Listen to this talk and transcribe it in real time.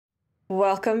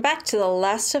Welcome back to The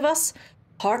Last of Us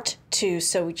Part 2.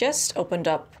 So we just opened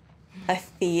up a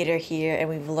theater here and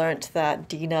we've learnt that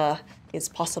Dina is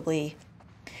possibly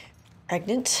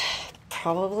pregnant.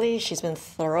 Probably. She's been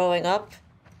throwing up.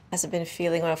 Hasn't been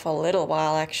feeling well for a little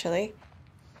while, actually.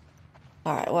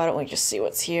 Alright, why don't we just see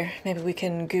what's here? Maybe we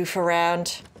can goof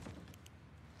around.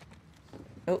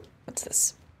 Oh, what's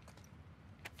this?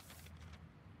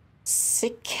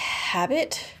 Sick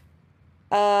habit?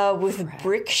 With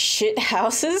brick shit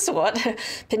houses? What?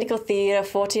 Pinnacle Theatre,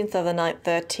 14th of the 9th,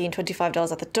 13,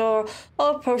 $25 at the door.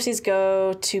 All proceeds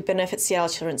go to benefit Seattle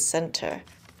Children's Center.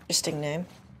 Interesting name.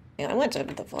 Yeah, I'm going to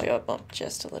turn the volume up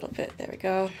just a little bit. There we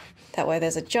go. That way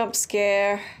there's a jump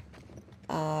scare.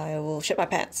 I will shit my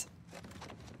pants.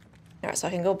 Alright, so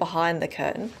I can go behind the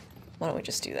curtain. Why don't we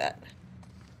just do that?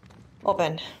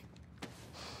 Open.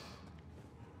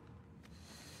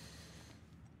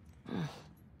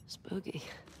 Spooky.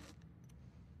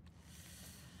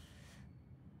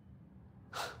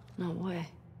 No way.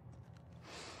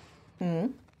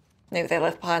 Maybe they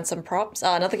left behind some props.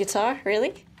 Oh, another guitar?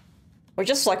 Really? We're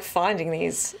just like finding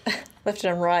these left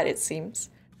and right, it seems.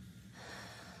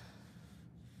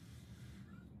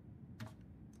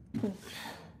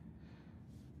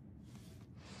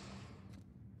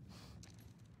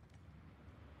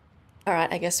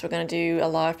 Alright, I guess we're gonna do a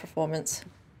live performance.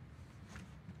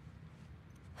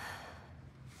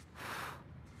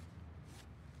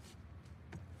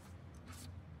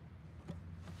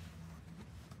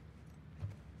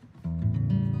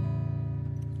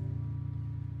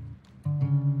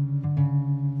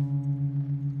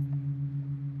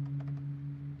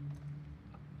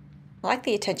 I like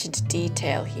the attention to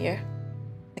detail here.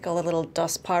 Like all the little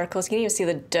dust particles. You can even see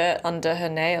the dirt under her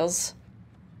nails.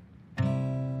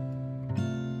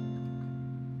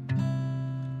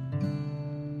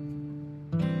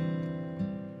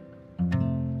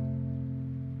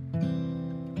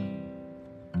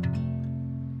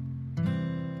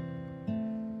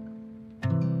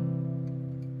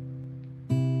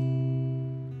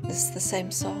 Is this the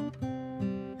same song?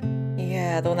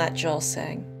 Yeah, the one that Joel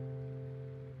sang.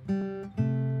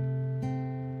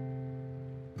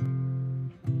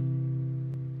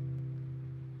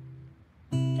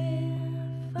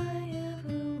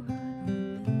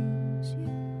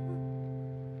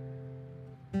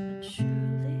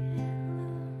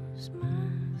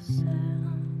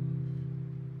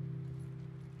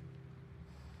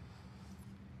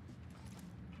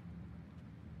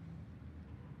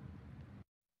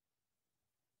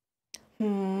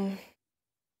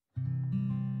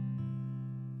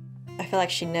 I feel like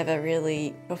she never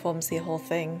really performs the whole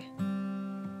thing.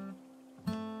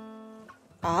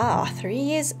 Ah, 3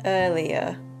 years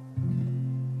earlier.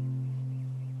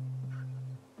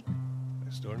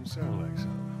 It's starting to sound like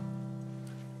something.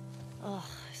 Ugh,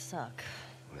 I suck.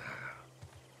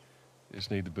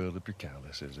 Just need to build up your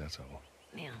calluses, that's all.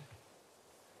 Man.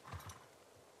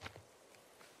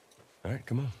 All right,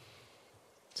 come on.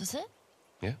 Is this it?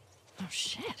 Yeah? Oh,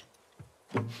 shit.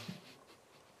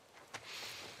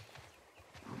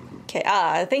 Okay,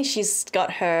 I think she's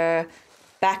got her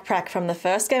backpack from the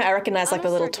first game. I recognize like the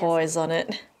little toys on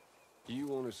it. You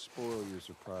want to spoil your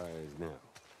surprise now?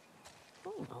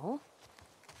 Oh, no.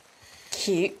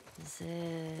 Cute. Is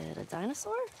it a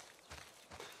dinosaur?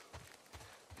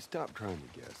 Stop trying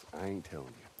to guess. I ain't telling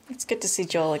you. It's good to see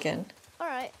Joel again. All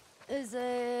right. Is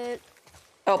it...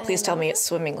 Oh, please tell me it's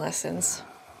swimming lessons.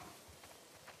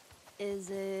 Is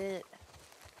it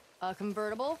a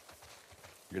convertible?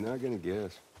 You're not gonna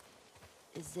guess.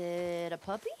 Is it a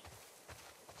puppy?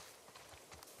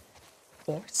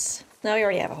 Horse? No, we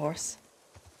already have a horse.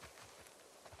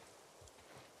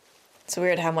 It's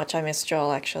weird how much I miss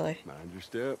Joel, actually. Mind your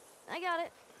step. I got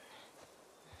it.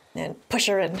 And push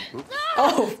her in.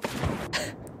 Oh!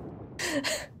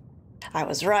 I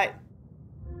was right.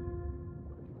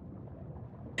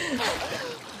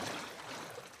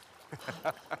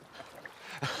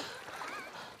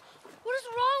 What is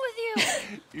wrong with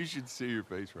you? You should see your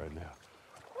face right now.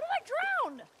 What if I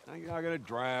drown? Now you're not gonna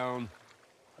drown.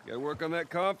 You gotta work on that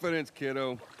confidence,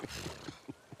 kiddo.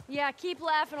 Yeah, keep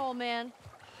laughing, old man.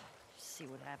 See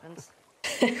what happens.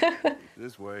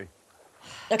 This way.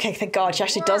 Okay, thank God, she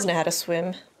actually does know how to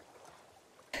swim.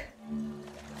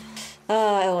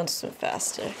 I want to swim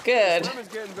faster. Good. Swimming's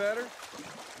getting better.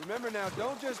 Remember now,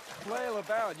 don't just flail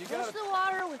about. You Push gotta. the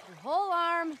water with your whole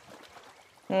arm.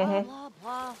 Blah, blah,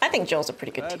 blah. I think Joel's a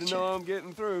pretty good Glad to teacher. know I'm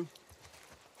getting through.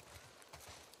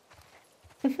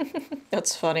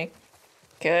 That's funny.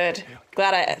 Good.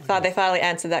 Glad I thought they finally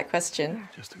answered that question.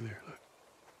 Just through there, look.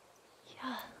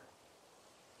 Yeah.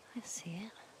 I see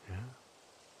it. Yeah?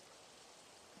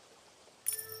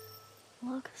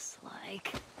 Looks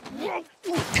like.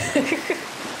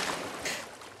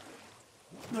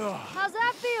 How's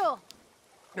that feel?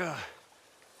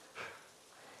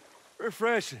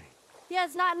 Refreshing. Yeah,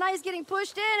 it's not nice getting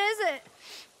pushed in, is it?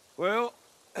 Well,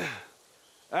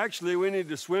 actually, we need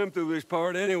to swim through this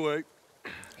part anyway.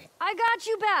 I got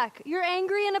you back. You're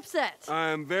angry and upset.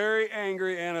 I'm very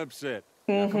angry and upset.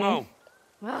 Now, come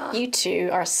on. You two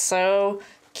are so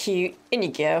cute. In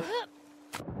you go.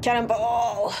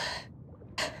 Cannonball!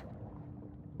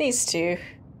 These two.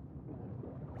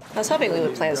 I was hoping we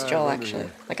would play as Joel, actually.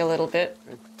 Like a little bit.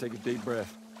 Take a deep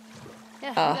breath. Yeah,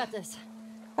 you got this.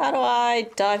 How do I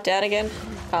dive down again?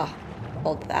 Ah,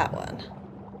 hold that one.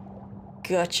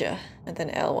 Gotcha. And then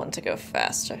L1 to go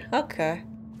faster. Okay.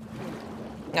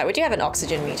 Now, we do have an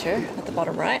oxygen meter at the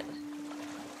bottom right.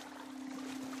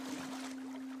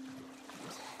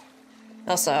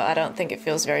 Also, I don't think it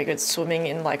feels very good swimming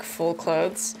in, like, fully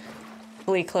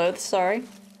clothed, sorry.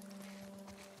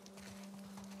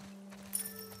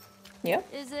 Yep.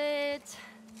 Is it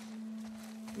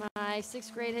my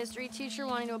 6th grade history teacher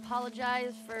wanting to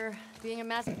apologize for being a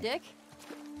massive dick?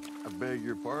 I beg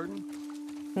your pardon?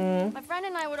 My friend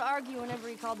and I would argue whenever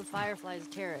he called the Fireflies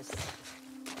terrorists.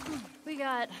 We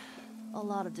got a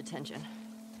lot of detention.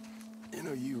 You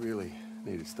know, you really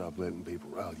need to stop letting people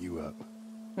rile you up.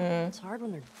 It's hard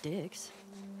when they're dicks.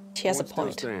 She has a Still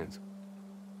point. stands.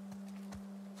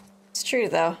 It's true,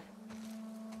 though. All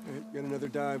right, got another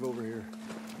dive over here.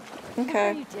 Where are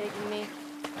Okay. you taking me?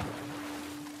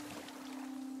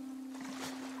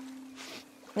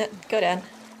 Yeah, go down.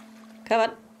 Come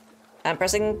on. I'm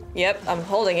pressing. Yep, I'm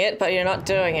holding it, but you're not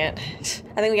doing it.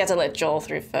 I think we have to let Joel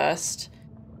through first.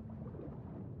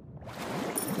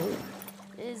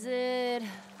 Is it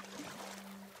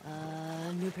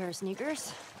a new pair of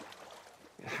sneakers?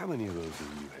 How many of those do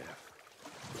you have?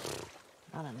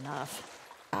 Not enough.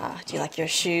 Ah, do you like your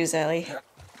shoes, Ellie?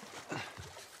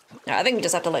 No, I think we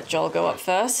just have to let Joel go up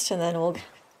first, and then we'll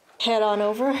head on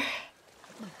over.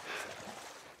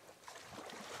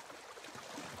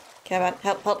 Come on,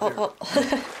 help, help, help, help.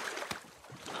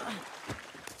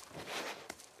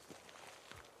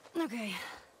 Okay.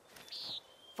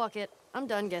 Fuck it. I'm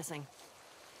done guessing.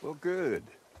 Well, good.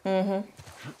 We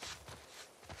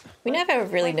never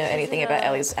really know Like, is anything it about a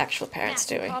Ellie's actual parents,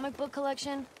 do we? Comic book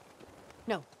collection?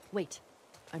 No, wait.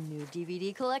 A new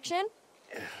DVD collection?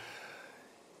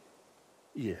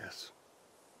 Yes.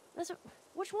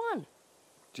 Which one?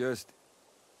 Just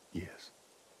yes.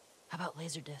 How about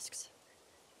laser discs?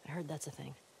 I heard that's a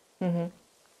thing.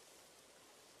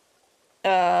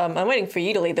 I'm waiting for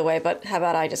you to lead the way, but how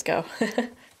about I just go?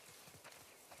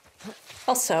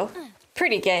 Also,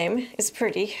 pretty game is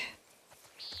pretty.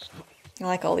 I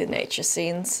like all the nature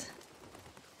scenes.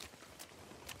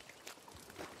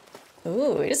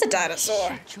 Ooh, it is a dinosaur.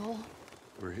 Shit, Joel.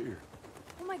 We're here.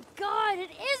 Oh my god,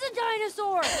 it is a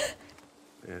dinosaur!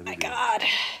 And My God.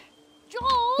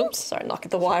 Joel! Oops, sorry, knocking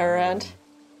the wire around.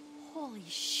 Holy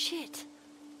shit.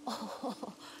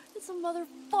 Oh, it's a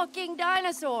motherfucking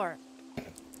dinosaur.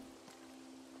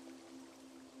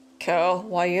 Cool.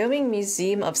 Wyoming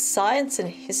Museum of Science and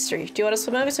History. Do you want to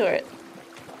swim over to it?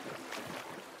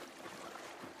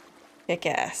 Kick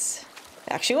ass.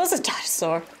 It actually was a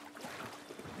dinosaur.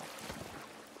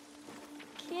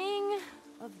 King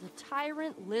of the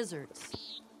tyrant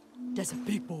lizards. That's a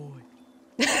big boy.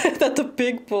 That's a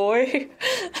big boy.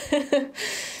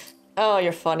 Oh,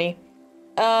 you're funny.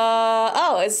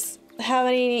 Oh, it's how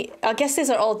many? I guess these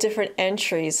are all different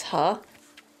entries, huh?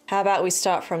 How about we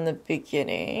start from the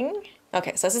beginning?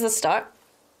 Okay, so this is the start.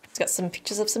 It's got some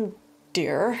pictures of some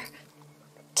deer.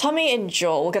 Tommy and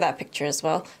Joel, look at that picture as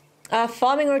well.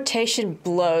 Farming rotation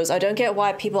blows. I don't get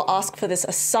why people ask for this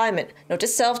assignment. Note to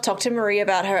self, talk to Marie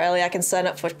about her early. I can sign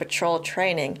up for patrol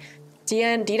training.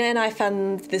 Dina and I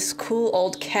found this cool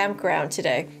old campground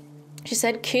today. She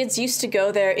said kids used to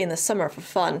go there in the summer for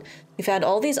fun. We found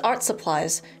all these art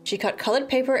supplies. She cut colored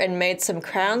paper and made some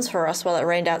crowns for us while it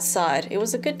rained outside. It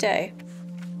was a good day.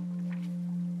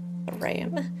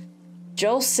 Rain.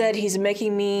 Joel said he's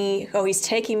taking me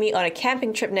on a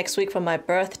camping trip next week for my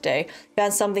birthday.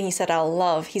 Found something he said I'll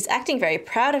love. He's acting very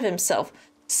proud of himself.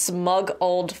 Smug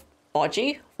old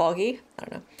Foggy? I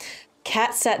don't know.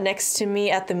 Kat sat next to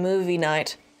me at the movie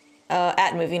night.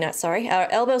 Sorry. Our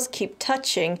elbows keep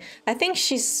touching. I think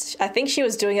she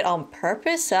was doing it on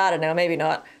purpose. I don't know, maybe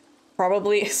not.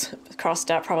 Probably,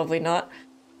 crossed out, probably not.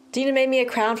 Dina made me a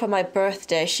crown for my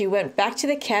birthday. She went back to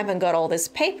the camp and got all this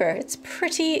paper. It's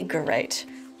pretty great.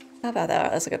 How about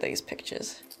that? Let's look at these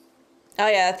pictures. Oh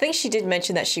yeah, I think she did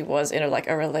mention that she was in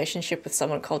a relationship with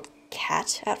someone called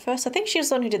Kat at first. I think she was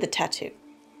the one who did the tattoo.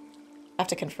 I have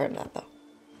to confirm that though.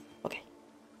 Okay.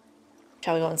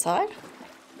 Shall we go inside?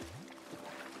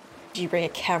 Do you bring a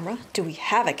camera? Do we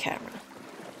have a camera?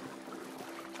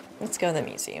 Let's go in the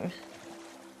museum.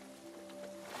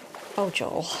 Oh,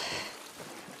 Joel.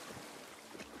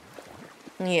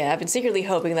 Yeah, I've been secretly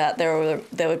hoping that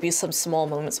there would be some small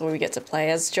moments where we get to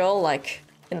play as Joel, like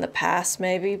in the past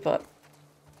maybe, but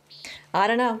I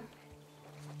don't know.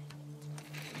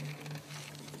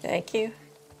 Thank you.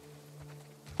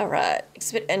 Alright,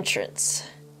 exhibit entrance.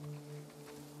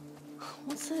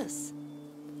 What's this?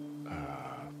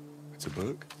 It's a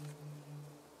book?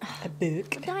 A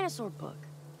book? A dinosaur book.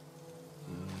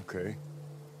 Okay.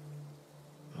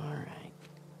 All right.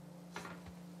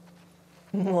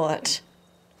 What?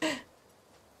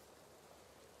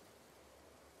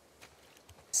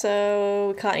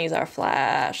 So, we can't use our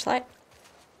flashlight.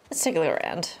 Let's take a look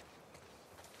around.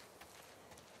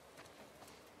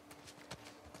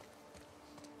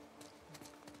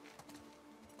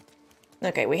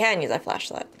 Okay, we can use our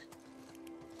flashlight.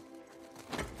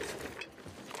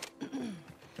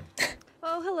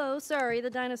 Oh, hello. Sorry,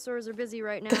 the dinosaurs are busy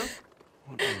right now.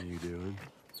 What are you doing?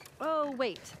 Oh,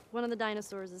 wait. One of the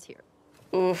dinosaurs is here.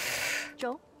 Oof.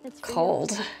 Joel, it's for you.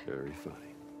 Cold. Very funny.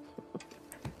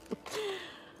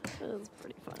 That was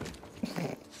pretty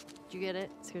funny. Did you get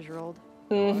it? It's because you're old.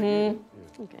 Mm-hmm.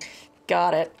 Okay.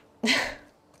 Got it.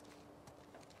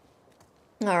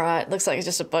 Alright, looks like it's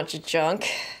just a bunch of junk.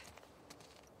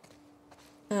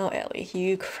 Oh, Ellie,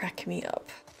 you crack me up.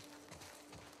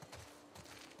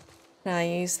 Can I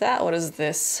use that? What is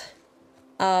this?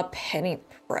 A penny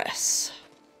press.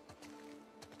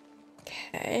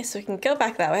 Okay, so we can go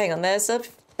back that way. Hang on, there's a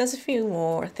few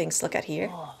more things to look at here.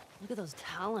 Oh, look at those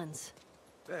talons.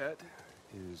 That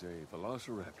is a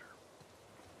velociraptor.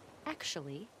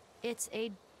 Actually, it's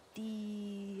a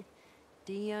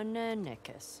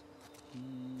Deinonychus.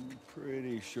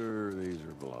 Pretty sure these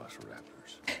are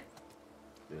velociraptors.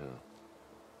 Yeah.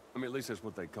 I mean, at least that's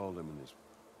what they called them in this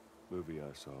movie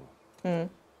I saw.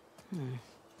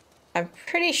 I'm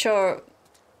pretty sure,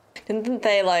 didn't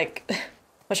they like, I'm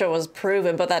not sure it was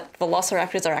proven, but that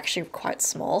velociraptors are actually quite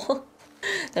small.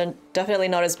 They're definitely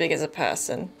not as big as a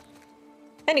person.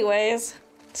 Anyways,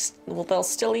 well, they'll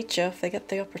still eat you if they get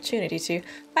the opportunity to.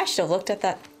 I should have looked at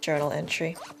that journal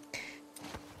entry.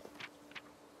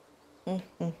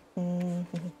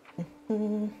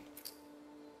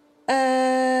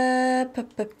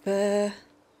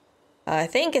 I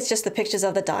think it's just the pictures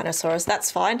of the dinosaurs.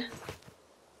 That's fine.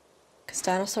 Because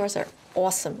dinosaurs are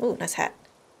awesome. Ooh, nice hat.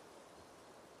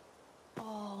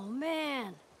 Oh,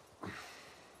 man.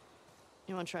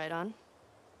 You want to try it on?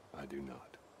 I do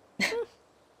not.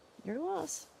 Your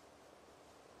loss.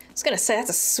 I was gonna say, that's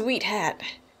a sweet hat.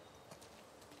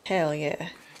 Hell yeah.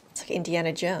 It's like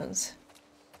Indiana Jones.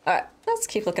 Alright, let's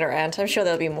keep looking around. I'm sure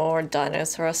there'll be more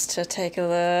dinos for us to take a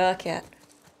look at.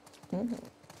 Well,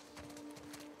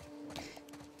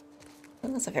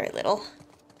 that's a very little.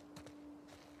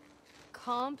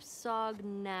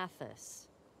 Compsognathus.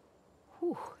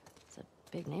 Whew, that's a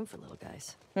big name for little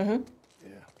guys. Yeah,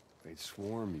 they'd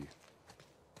swarm you.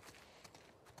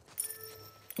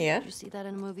 Yeah? Did you see that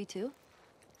in a movie too?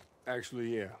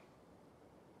 Actually, yeah.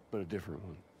 But a different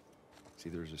one. See,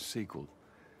 there's a sequel.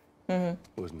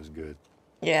 Wasn't as good.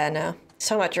 Yeah, no.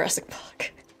 So about Jurassic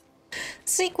Park.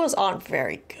 Sequels aren't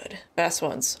very good. Best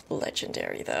one's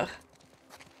legendary, though.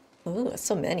 Ooh, that's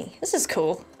so many. This is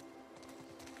cool.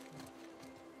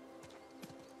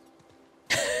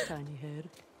 Tiny head.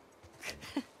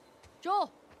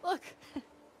 Joel, look.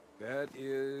 That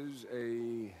is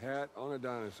a hat on a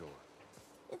dinosaur.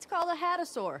 It's called a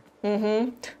hatasaur.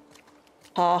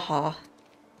 Ha ha.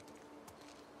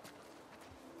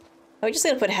 Are we just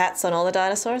gonna put hats on all the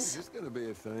dinosaurs? Is this gonna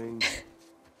be a thing?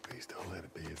 Please don't let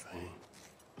it be a thing.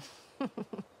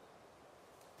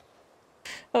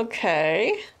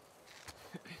 Okay.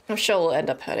 I'm sure we'll end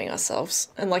up hurting ourselves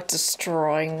and like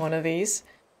destroying one of these.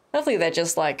 Hopefully they're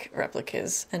just like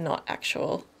replicas and not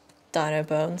actual dino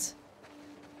bones.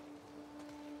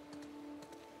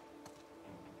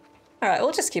 Alright,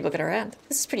 we'll just keep looking around.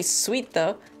 This is pretty sweet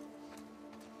though.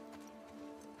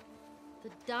 The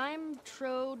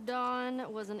Dimetrodon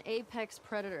was an apex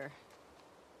predator.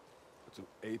 It's an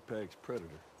apex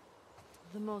predator.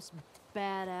 The most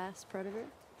badass predator.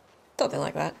 Something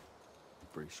like that.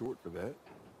 Pretty short for that.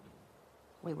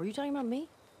 Wait, were you talking about me?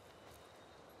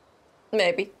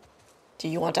 Maybe. Do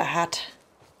you want a hat?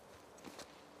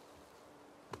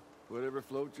 Whatever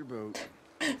floats your boat.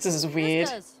 This is weird.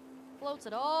 This does. Floats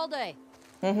it all day.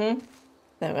 Then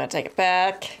we're gonna take it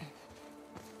back.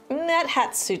 That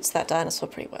hat suits that dinosaur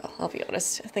pretty well, I'll be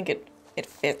honest. I think it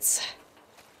fits.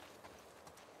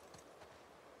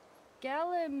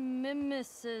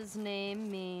 Gallimimus's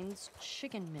name means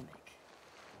chicken mimic.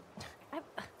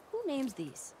 Who names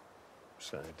these?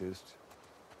 Scientists.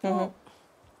 Well,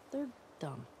 they're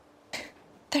dumb.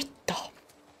 They're dumb.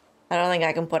 I don't think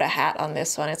I can put a hat on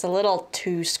this one. It's a little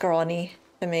too scrawny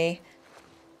for me.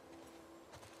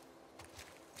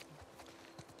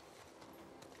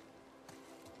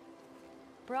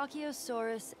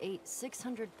 Brachiosaurus ate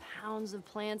 600 pounds of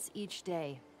plants each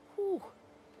day. Whew.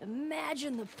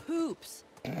 Imagine the poops.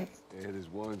 And there's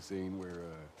one scene where,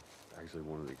 actually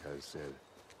one of the guys said,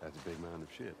 that's a big mound of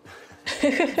shit.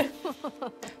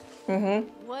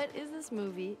 What is this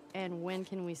movie, and when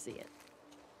can we see it?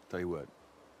 Tell you what,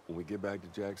 when we get back to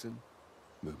Jackson,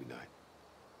 movie night.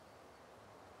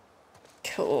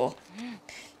 Cool.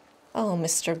 Oh,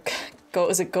 is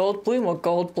it Goldblum or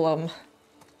Goldblum?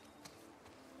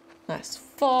 Nice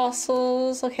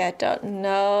fossils. Okay, I don't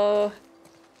know.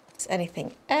 Is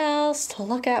anything else to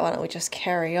look at? Why don't we just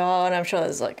carry on? I'm sure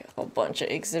there's like a whole bunch of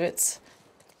exhibits.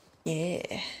 Yeah.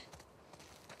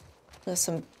 There's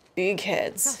some big Look how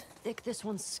heads. thick this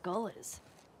one's skull is.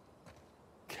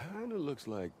 Kinda looks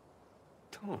like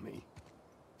Tommy.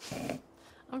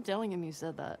 I'm telling him you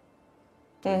said that.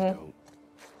 Please don't.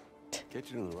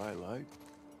 Catch it in the right light.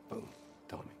 Boom.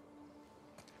 Tommy.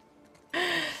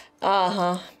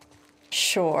 Uh-huh.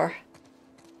 Sure.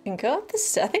 You can go up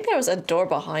this. I think there was a door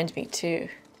behind me too.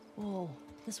 Whoa,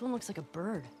 this one looks like a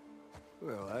bird.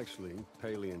 Well, actually,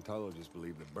 paleontologists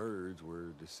believe the birds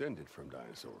were descended from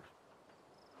dinosaurs.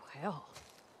 Well,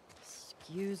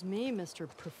 excuse me, Mr.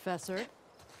 Professor.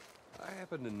 I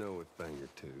happen to know a thing or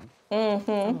two.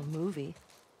 From a movie.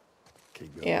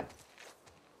 Keep going. Yeah.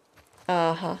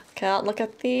 Uh-huh. Can't look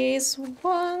at these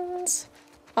ones.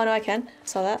 Oh, no, I can.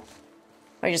 Saw that.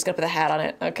 Or you just gonna put the hat on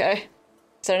it. Okay.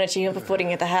 Is there an achievement for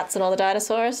putting the hats on all the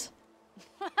dinosaurs?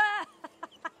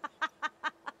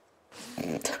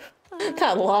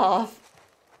 That laugh.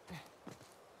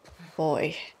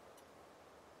 Boy.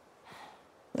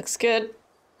 Looks good.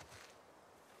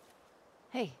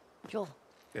 Hey, Joel,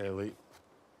 Ellie.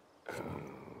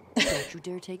 don't you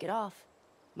dare take it off.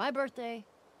 My birthday,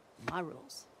 my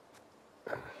rules.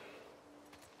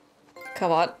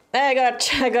 Come on. Hey,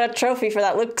 I got a trophy for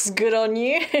that. Looks good on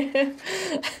you.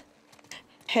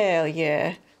 Hell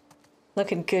yeah.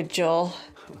 Looking good, Joel.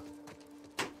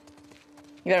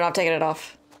 You better not taking it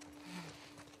off.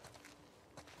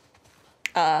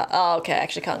 Oh, okay, I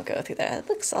actually can't go through there. It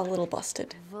looks a little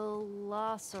busted.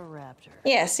 Velociraptor.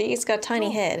 Yeah, see, it's got a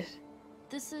tiny head.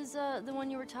 This is the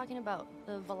one you were talking about,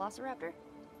 the Velociraptor?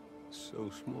 So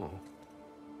small.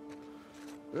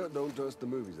 Well, don't trust the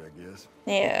movies, I guess.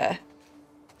 Yeah.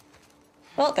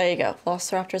 Well, there you go.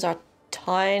 Velociraptors are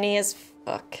tiny as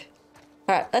fuck.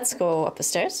 Alright, let's go up the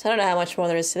stairs. I don't know how much more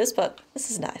there is to this, but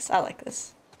this is nice. I like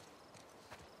this.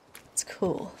 It's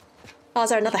cool. Oh, is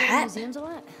there another hat? Museums a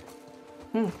lot?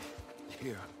 Yeah.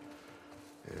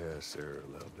 Yeah, Sarah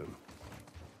loved them.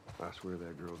 I swear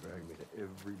that girl dragged me to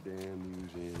every damn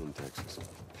museum in Texas.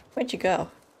 Where'd you go?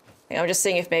 I'm just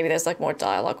seeing if maybe there's like more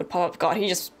dialogue would pop up. God, he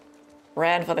just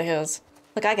ran for the hills.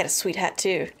 Look, I get a sweet hat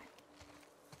too.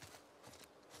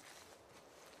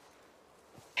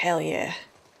 Hell yeah.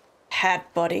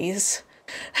 Hat buddies.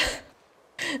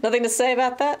 Nothing to say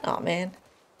about that? Oh man.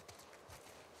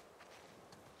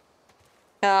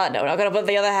 No, we're not gonna put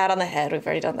the other hat on the head. We've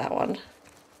already done that one.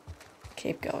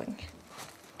 Keep going.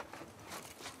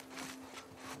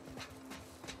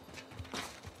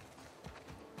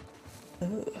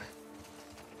 Ooh.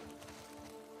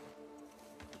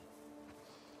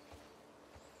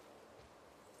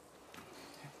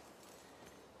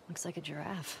 Looks like a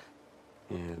giraffe.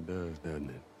 Yeah, it does,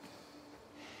 doesn't it?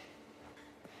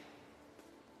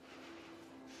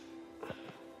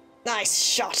 Nice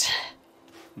shot.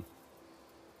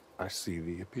 I see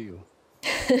the appeal.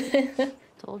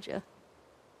 Told you.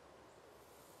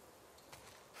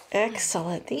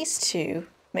 Excellent. These two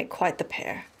make quite the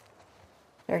pair.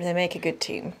 Or they make a good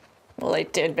team. Well, they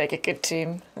did make a good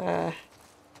team.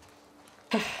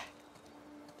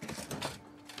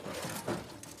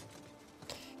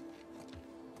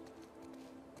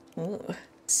 Ooh,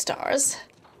 stars.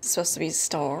 It's supposed to be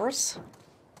stars.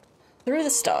 Through the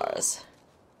stars.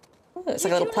 Ooh, it's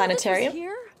like a little planetarium.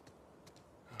 Here?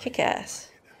 Kick ass.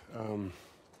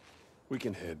 We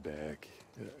can head back.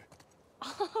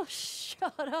 Oh,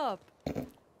 shut up.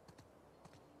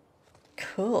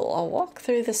 Cool. I'll walk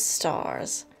through the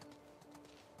stars.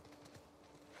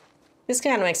 This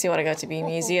kind of makes me want to go to the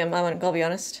museum. I'll be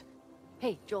honest.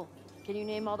 Hey, Joel, can you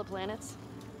name all the planets?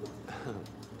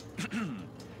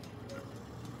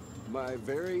 My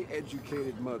very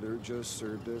educated mother just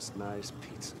served us nice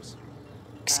pizzas.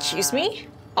 Excuse me?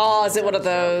 Oh, is it one of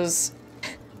those?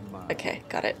 Okay,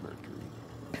 got it. Mercury.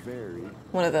 Very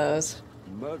One of those.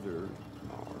 Mother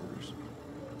Mars.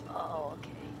 Oh, okay.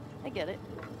 I get it.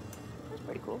 That's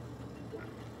pretty cool.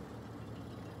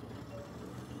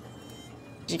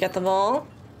 Did you get them all?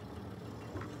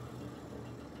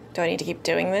 Do I need to keep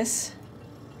doing this?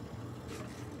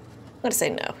 I'm gonna say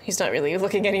no. He's not really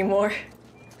looking anymore.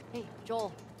 Hey,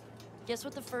 Joel. Guess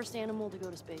what the first animal to go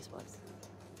to space was?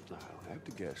 I'll have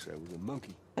to guess that was a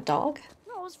monkey. A dog?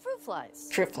 No, it was fruit flies.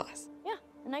 Fruit flies. Yeah,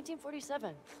 in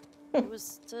 1947. It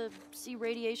was to see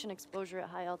radiation exposure at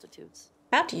high altitudes.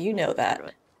 How do you know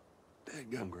that?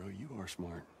 Dadgum, girl, you are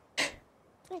smart.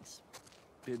 Thanks.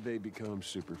 Did they become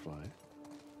superfly?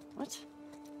 What?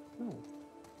 No.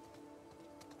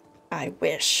 I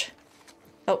wish.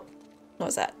 Oh, what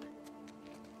was that?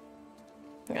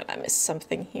 God, I missed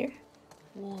something here.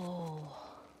 Whoa.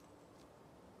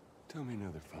 Tell me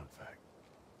another fun fact.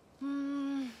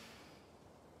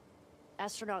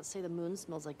 Astronauts say the moon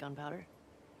smells like gunpowder.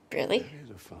 Really? That is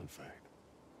a fun fact.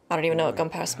 I don't even know what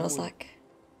gunpowder smells like.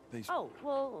 They Oh,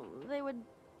 well, they would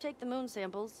take the moon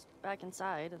samples back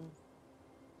inside and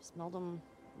smell them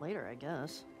later, I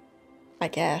guess. I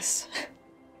guess.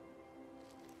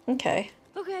 Okay.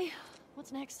 Okay,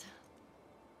 what's next?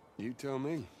 You tell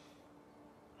me.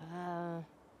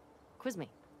 Quiz me.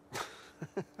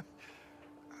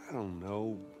 I don't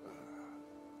know.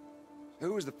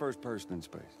 Who was the first person in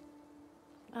space?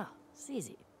 Oh, it's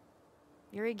easy.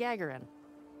 Yuri Gagarin.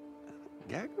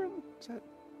 Gagarin? Is that?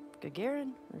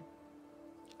 Gagarin?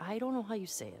 I don't know how you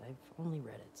say it. I've only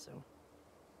read it, so.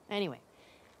 Anyway,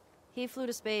 he flew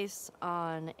to space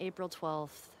on April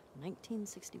 12th,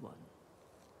 1961.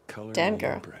 Color Damn me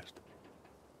girl. impressed.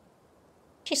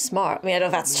 She's smart. I mean, I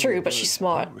don't know if that's true, but she's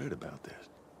smart. I read about this.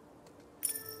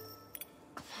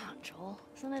 Come on, Joel.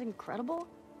 Isn't that incredible?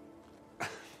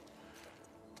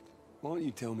 Why don't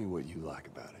you tell me what you like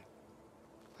about it?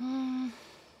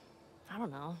 I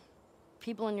don't know.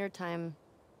 People in your time,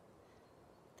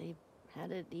 they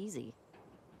had it easy.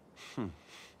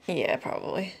 Yeah,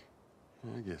 probably.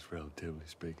 I guess relatively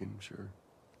speaking, sure.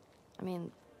 I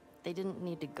mean, they didn't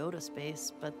need to go to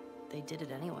space, but they did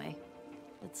it anyway.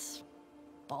 It's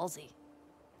ballsy.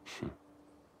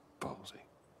 Ballsy.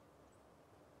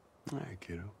 All right,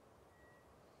 kiddo.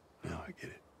 Now I get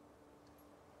it.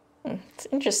 It's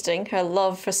interesting, her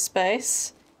love for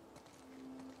space.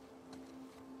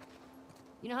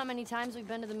 You know how many times we've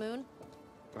been to the moon?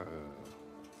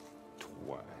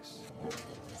 Twice.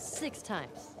 6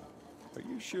 times. Are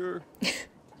you sure?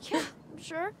 Yeah,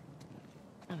 sure.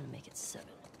 I'm gonna make it 7.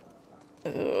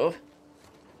 Ooh. I'm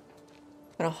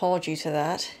gonna hold you to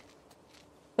that.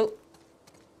 Oh.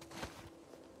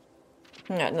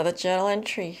 Got another journal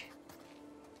entry.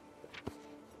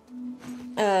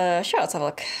 Sure, let's have a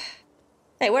look.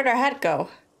 Hey, where'd our hat go?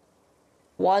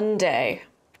 One day.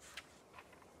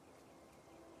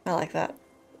 I like that.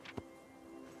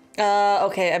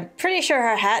 Okay, I'm pretty sure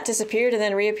her hat disappeared and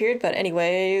then reappeared, but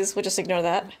anyways, we'll just ignore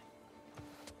that.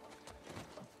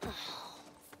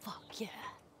 Fuck yeah.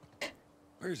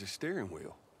 Where's the steering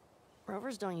wheel?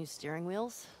 Rovers don't use steering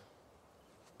wheels.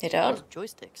 You They don't? use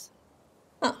joysticks.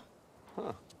 Huh.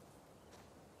 Huh.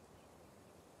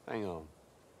 Hang on.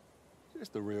 Is this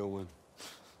the real one?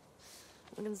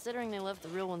 Well, considering they left the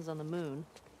real ones on the moon,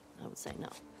 I would say no.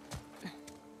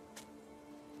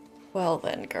 Well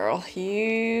then, girl,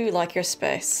 you like your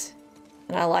space.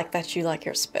 And I like that you like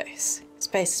your space.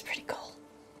 Space is pretty cool.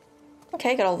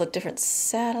 Okay, got all the different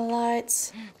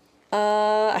satellites.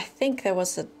 I think there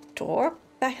was a door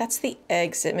back. That's the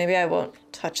exit. Maybe I won't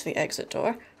touch the exit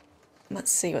door.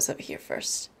 Let's see what's over here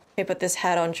first. Okay, put this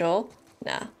hat on, Joel.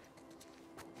 Nah.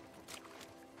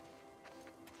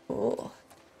 Ooh.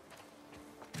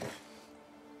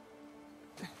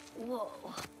 Whoa.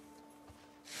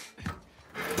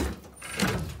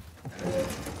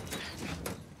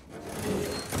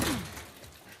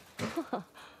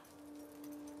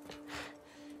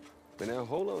 But now,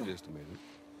 hold on just a minute.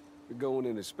 You're going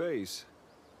into space.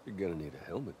 You're gonna need a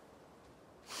helmet.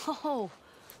 Oh.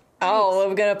 Oh,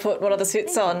 we're gonna put one of the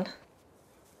suits on.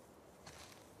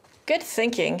 Good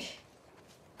thinking.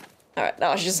 Alright,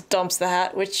 now she just dumps the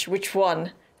hat. Which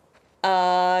one?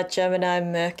 Gemini,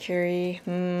 Mercury.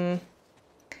 I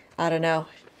don't know.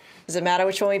 Does it matter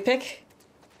which one we pick?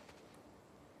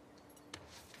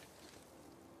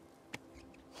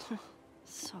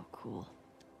 So cool.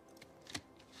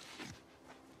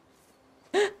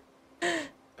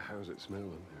 How's it smell in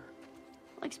there?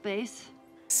 Like space.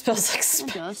 Smells like It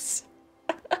space. does.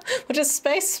 What does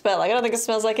space smell like? I don't think it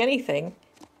smells like anything.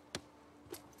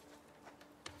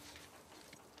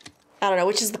 I don't know,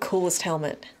 which is the coolest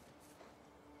helmet?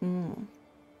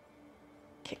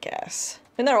 Kick-ass.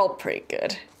 And they're all pretty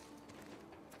good.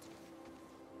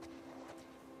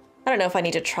 I don't know if I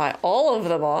need to try all of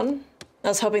them on. I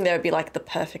was hoping there would be like the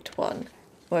perfect one.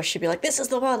 Where she'd be like, this is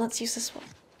the one, let's use this one.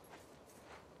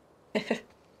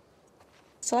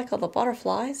 So like all the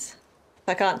butterflies.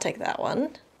 I can't take that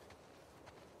one.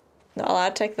 Not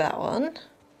allowed to take that one.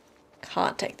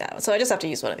 Can't take that one. So I just have to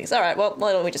use one of these. Alright, well,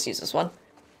 why don't we just use this one?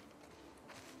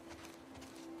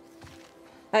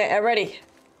 Okay, I'm ready.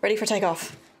 Ready for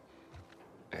takeoff.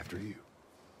 After you.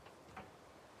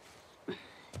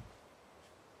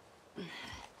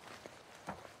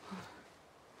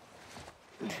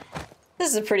 This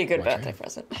is a pretty good birthday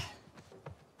present.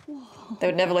 They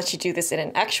would never let you do this in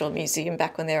an actual museum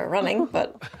back when they were running,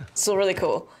 but still really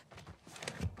cool.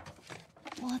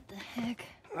 What the heck?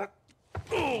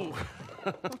 Oh.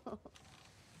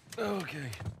 Okay.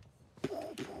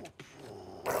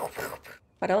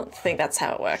 I don't think that's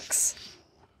how it works.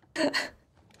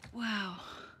 Wow.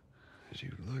 As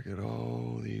you look at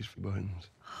all these buttons.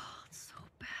 Oh, it's so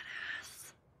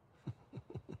badass.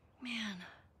 Man.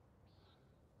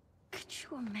 Could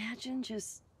you imagine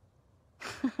just...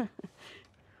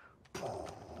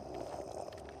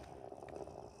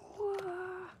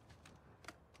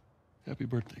 Happy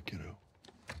birthday, kiddo.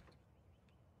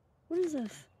 What is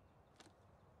this?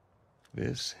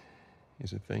 This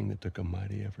is a thing that took a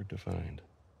mighty effort to find.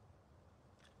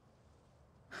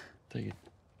 Take it.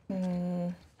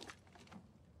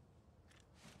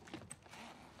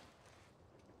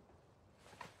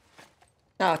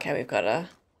 Okay, we've got a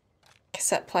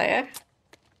cassette player.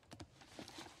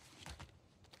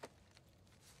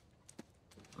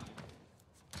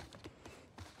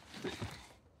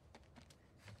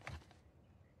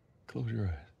 Close your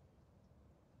eyes.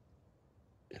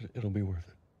 It'll be worth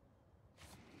it.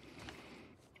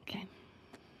 Okay.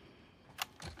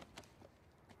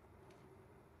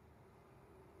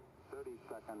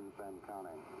 Seconds and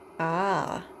counting.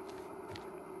 Ah.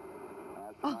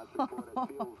 Astronauts reported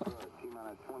feels good.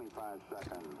 T-minus 25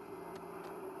 seconds.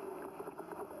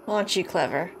 Aren't you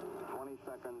clever? 20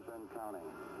 seconds and counting.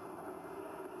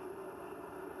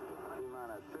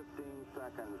 T-minus 15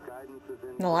 seconds. Guidance is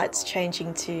in. The light's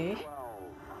changing too. 12,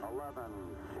 11,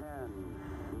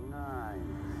 10, 9.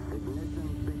 Ignition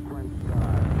sequence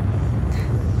start.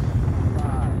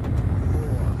 5,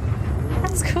 4,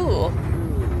 That's cool. 2, 1,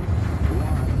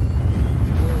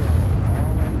 0.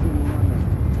 All engine running.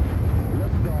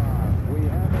 Liftoff. We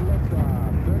have a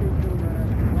liftoff. 32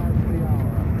 minutes past the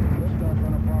hour. Liftoff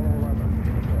on Apollo 11.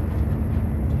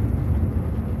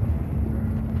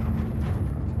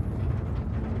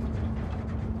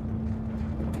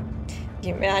 The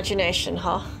imagination,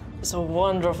 huh? It's a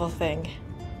wonderful thing.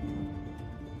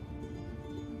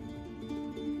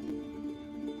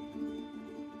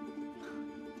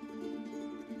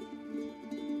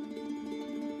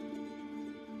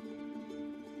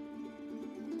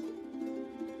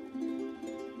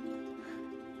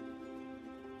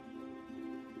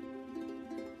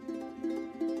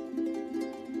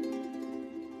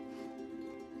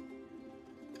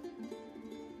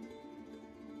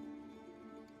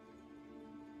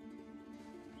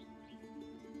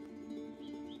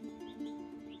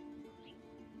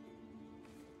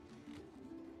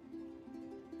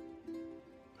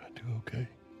 I do okay.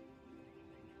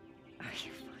 Are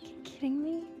you fucking kidding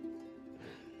me?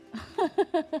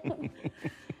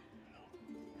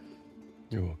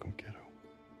 You're welcome, kiddo.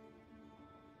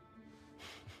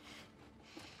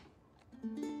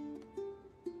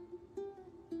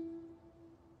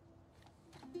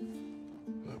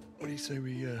 What do you say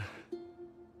we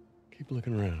keep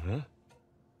looking around, huh?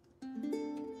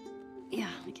 Yeah,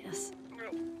 I guess.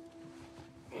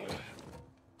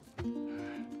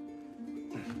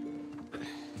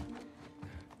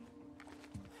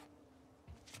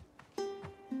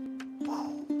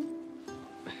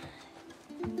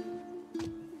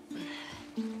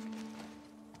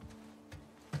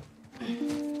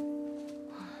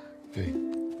 Hey.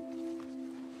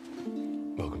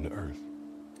 Welcome to Earth.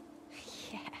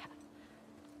 Yeah.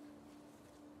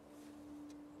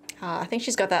 I think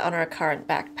she's got that on her current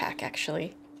backpack,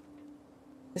 actually.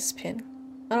 This pin.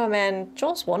 Oh man,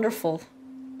 Joel's wonderful.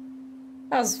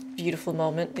 That was a beautiful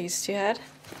moment these two had.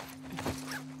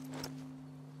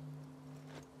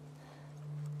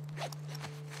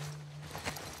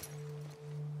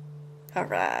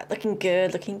 Alright, looking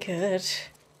good, looking good.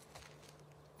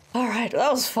 Alright,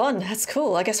 that was fun. That's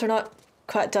cool. I guess we're not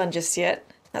quite done just yet.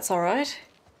 That's alright.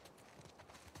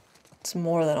 It's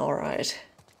more than alright.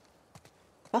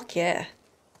 Fuck yeah.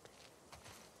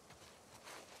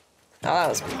 Oh, that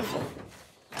was beautiful.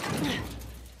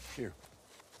 Here.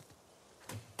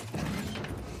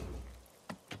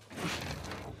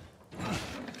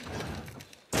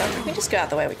 we just go out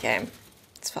the way we came?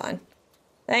 It's fine.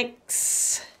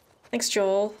 Thanks. Thanks,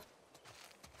 Joel.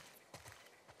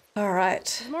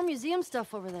 Alright. There's more museum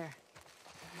stuff over there.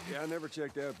 Yeah, I never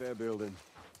checked out that building.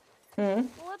 Well,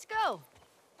 let's go.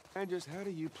 And just how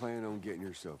do you plan on getting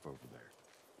yourself over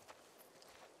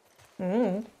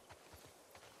there?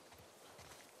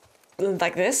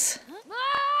 Like this?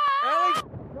 Ah!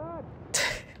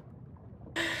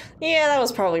 Yeah, that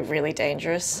was probably really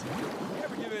dangerous. You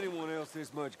ever give anyone else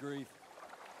this much grief?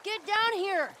 Get down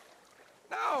here.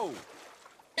 No!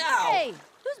 Hey,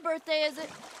 whose birthday is it?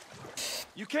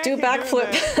 You can't Do a keep doing that.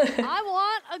 backflip. I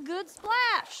want a good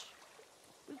splash.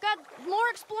 We've got more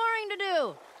exploring to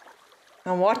do.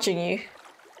 I'm watching you.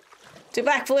 Do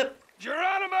backflip.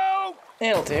 Geronimo!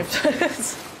 It'll do.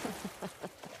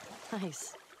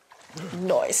 Nice.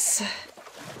 Nice.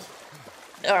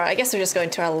 Alright, I guess we're just going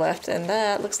to our left, and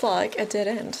that looks like a dead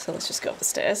end. So let's just go up the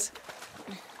stairs.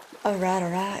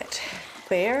 Alright.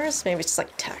 Bears? Maybe it's just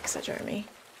like taxidermy.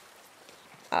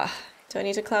 Ah, do I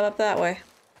need to climb up that way?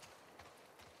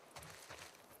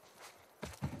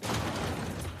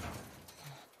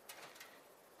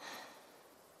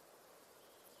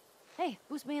 Hey,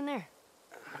 who's me in there?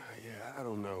 Yeah, I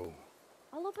don't know.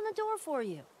 I'll open the door for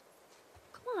you.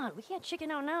 Come on, we can't chicken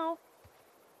out now.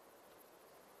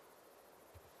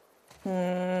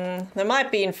 There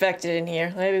might be infected in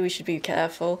here. Maybe we should be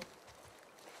careful.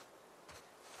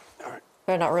 Alright.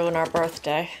 Better not ruin our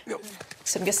birthday. No.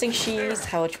 So I'm guessing she's...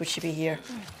 How much would she be here?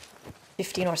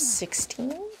 15 or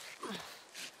 16? It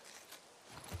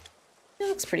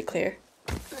looks pretty clear.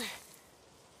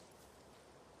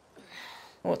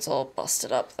 Oh, it's all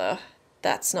busted up, though.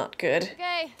 That's not good.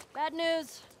 Okay, bad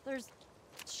news. There's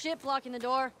shit blocking the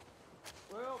door.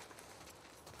 Well,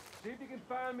 see if you can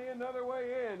find me another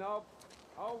way in. I'll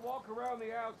walk around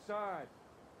the outside.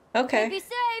 Okay. Be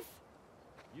safe.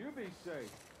 You be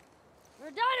safe. There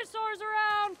are dinosaurs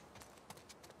around.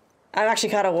 I'm actually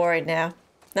kind of worried now.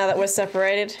 Now that we're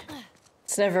separated.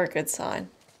 It's never a good sign.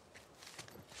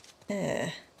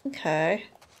 Okay.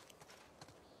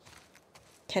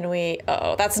 Can we...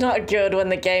 Uh-oh, that's not good when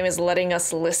the game is letting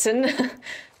us listen.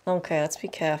 Okay, let's be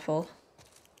careful.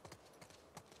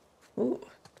 Ooh.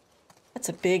 That's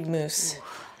a big moose. Ooh.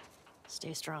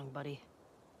 Stay strong, buddy.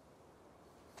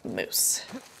 Moose.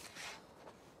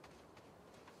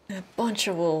 A bunch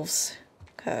of wolves.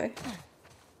 Okay.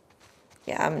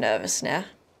 Yeah, I'm nervous now.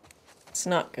 It's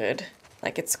not good.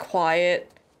 Like, it's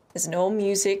quiet. There's no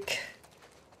music.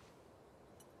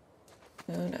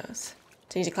 Who knows?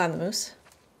 Do you need to climb the moose?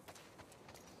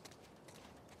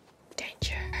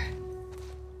 Danger.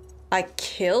 I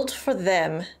killed for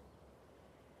them.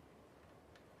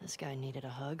 This guy needed a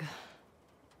hug.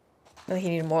 I think he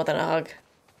needed more than a hug.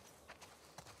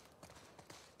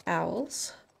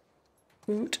 Owls.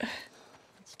 Root.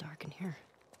 It's dark in here.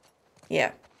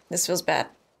 Yeah, this feels bad.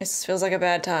 This feels like a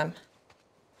bad time.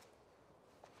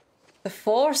 The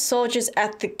 4 soldiers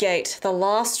at the gate. The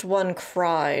last one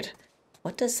cried.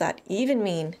 What does that even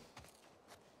mean?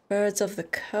 Birds of the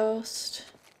coast.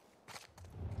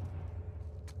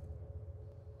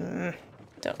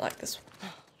 Don't like this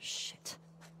one. Shit.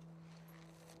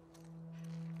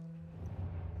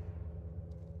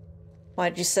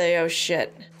 Why'd you say, oh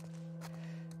shit?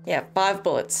 Yeah, 5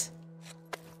 bullets.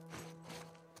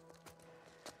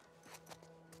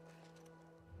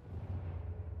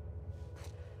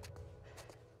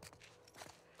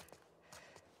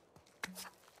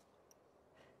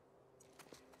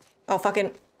 Oh,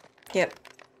 fucking... Yep.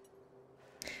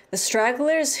 The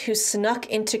stragglers who snuck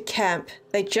into camp.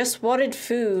 They just wanted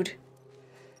food.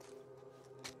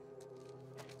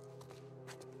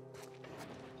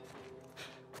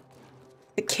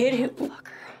 The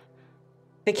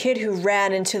kid who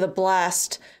ran into the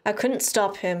blast. I couldn't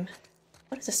stop him.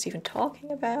 What is this even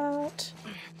talking about?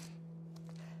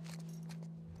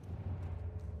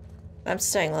 I'm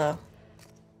staying low.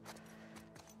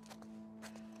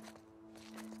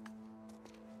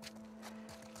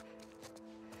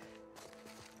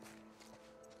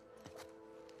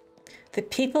 The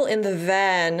people in the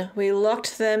van, we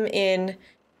locked them in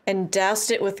and doused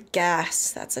it with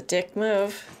gas. That's a dick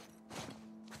move.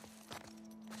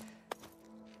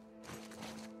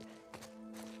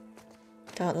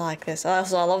 Don't like this.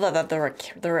 Also, I love that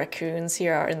the raccoons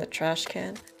here are in the trash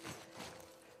can.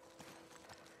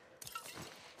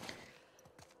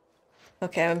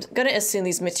 Okay, I'm gonna assume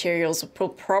these materials will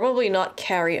probably not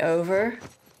carry over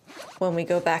when we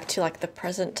go back to like the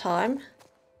present time.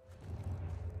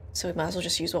 So we might as well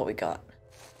just use what we got.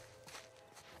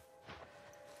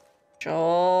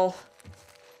 Joel.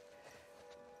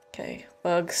 Okay,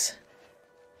 bugs.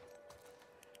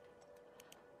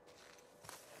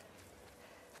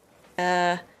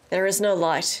 There is no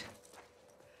light.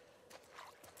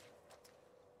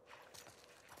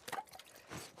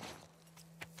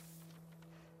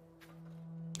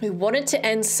 We wanted to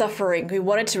end suffering. We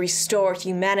wanted to restore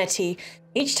humanity.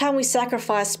 Each time we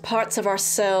sacrificed parts of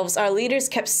ourselves, our leaders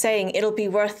kept saying it'll be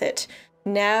worth it.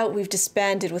 Now we've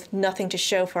disbanded with nothing to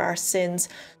show for our sins.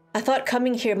 I thought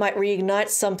coming here might reignite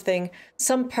something,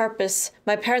 some purpose.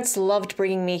 My parents loved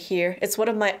bringing me here. It's one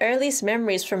of my earliest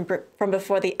memories from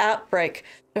before the outbreak,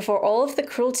 before all of the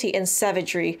cruelty and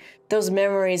savagery. Those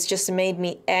memories just made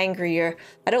me angrier.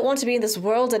 I don't want to be in this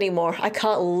world anymore. I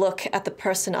can't look at the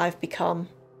person I've become.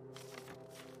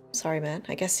 Sorry, man.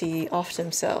 I guess he offed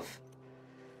himself.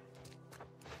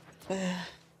 Alright,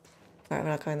 we're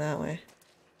not going that way.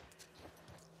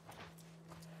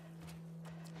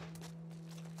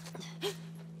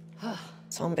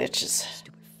 Some bitches.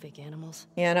 Stupid fake animals.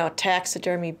 Yeah, no,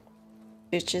 taxidermy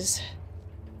bitches.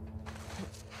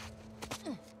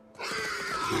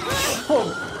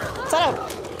 Oh, is that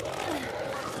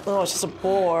a... Oh, it's just a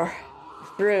boar.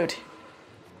 Rude.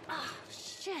 Oh,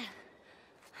 shit.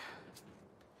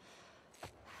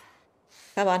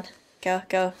 Come on. Go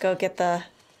get the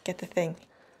thing.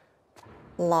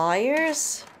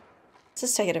 Liars? This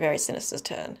is taking a very sinister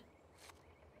turn.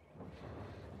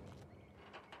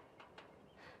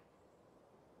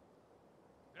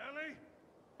 Ellie?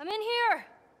 I'm in here.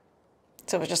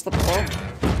 So it was just the boar.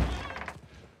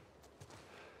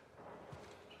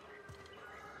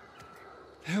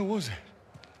 The hell was it?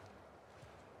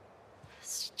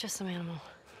 It's just some animal.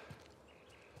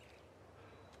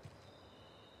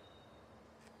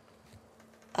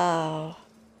 Oh.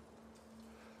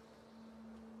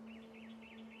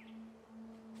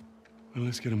 Well,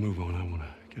 let's get a move on. I want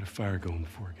to get a fire going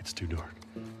before it gets too dark.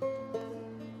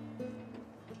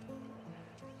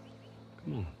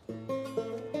 Come on.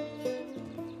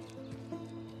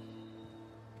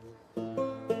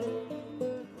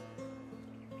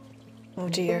 Oh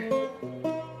dear.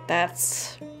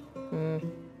 That's...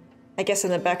 I guess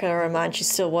in the back of her mind she's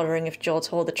still wondering if Joel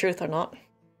told the truth or not.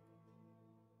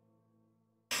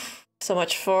 So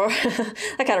much for...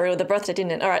 I kind of ruined the birthday,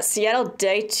 didn't it? Alright, Seattle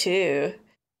day 2.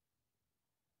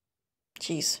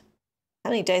 Jeez. How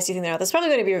many days do you think there are? That's probably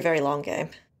going to be a very long game.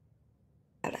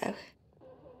 I don't know.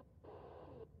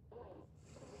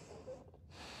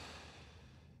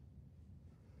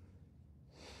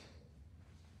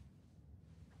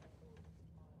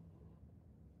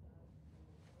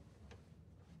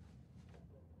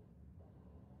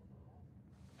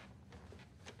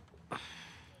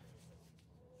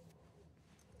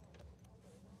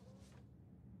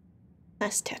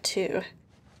 Nice tattoo.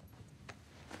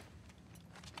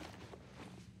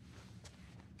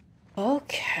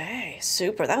 Okay,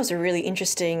 super. That was a really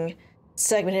interesting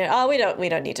segment here. Oh, we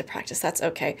don't need to practice. That's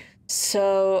okay.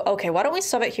 So, okay, why don't we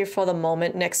stop it here for the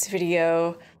moment? Next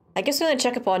video, I guess we're gonna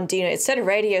check up on Dina. It said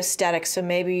radio static, so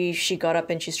maybe she got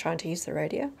up and she's trying to use the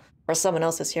radio, or someone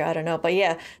else is here. I don't know. But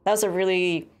yeah, that was a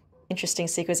really interesting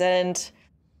sequence, and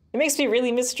it makes me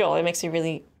really miss Joel. It makes me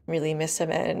really, really miss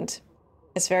him, and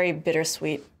it's very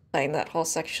bittersweet playing that whole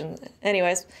section.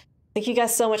 Anyways, thank you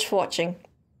guys so much for watching.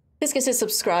 Please consider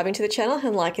subscribing to the channel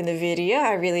and liking the video.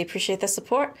 I really appreciate the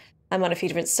support. I'm on a few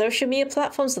different social media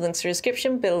platforms. The links are in the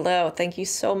description below. Thank you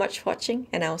so much for watching,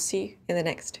 and I'll see you in the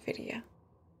next video.